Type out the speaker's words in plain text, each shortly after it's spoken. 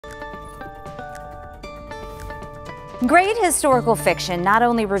Great historical fiction not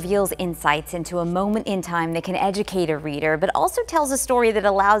only reveals insights into a moment in time that can educate a reader, but also tells a story that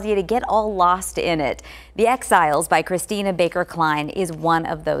allows you to get all lost in it. The Exiles by Christina Baker Kline is one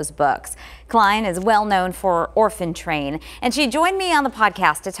of those books. Kline is well known for Orphan Train, and she joined me on the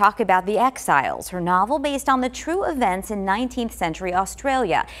podcast to talk about The Exiles, her novel based on the true events in 19th century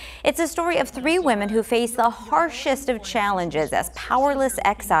Australia. It's a story of three women who face the harshest of challenges as powerless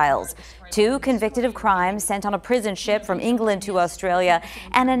exiles. Two convicted of crimes sent on a prison ship from England to Australia,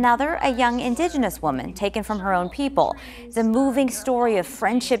 and another, a young Indigenous woman taken from her own people. It's a moving story of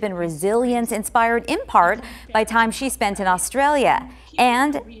friendship and resilience, inspired in part by time she spent in Australia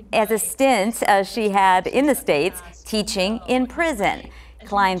and as a stint she had in the States teaching in prison.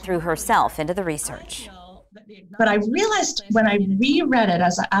 Kline threw herself into the research. But I realized when I reread it,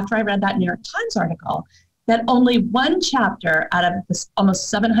 after I read that New York Times article, that only one chapter out of this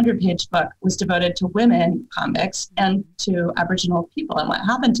almost 700-page book was devoted to women convicts and to Aboriginal people and what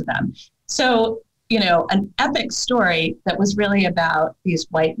happened to them. So, an epic story that was really about these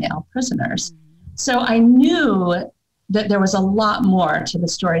white male prisoners. So I knew that there was a lot more to the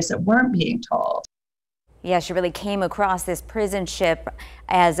stories that weren't being told. Yeah, she really came across this prison ship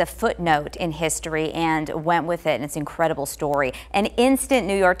as a footnote in history and went with it, and it's an incredible story. An instant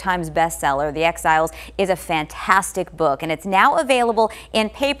New York Times bestseller, The Exiles is a fantastic book, and it's now available in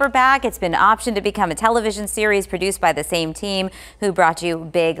paperback. It's been optioned to become a television series produced by the same team who brought you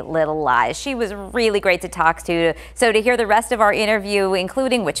Big Little Lies. She was really great to talk to. So to hear the rest of our interview,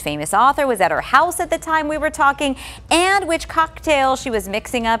 including which famous author was at her house at the time we were talking, and which cocktail she was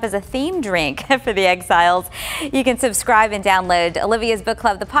mixing up as a theme drink for The Exiles, you can subscribe and download Olivia's Book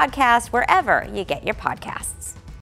Club, the podcast, wherever you get your podcasts.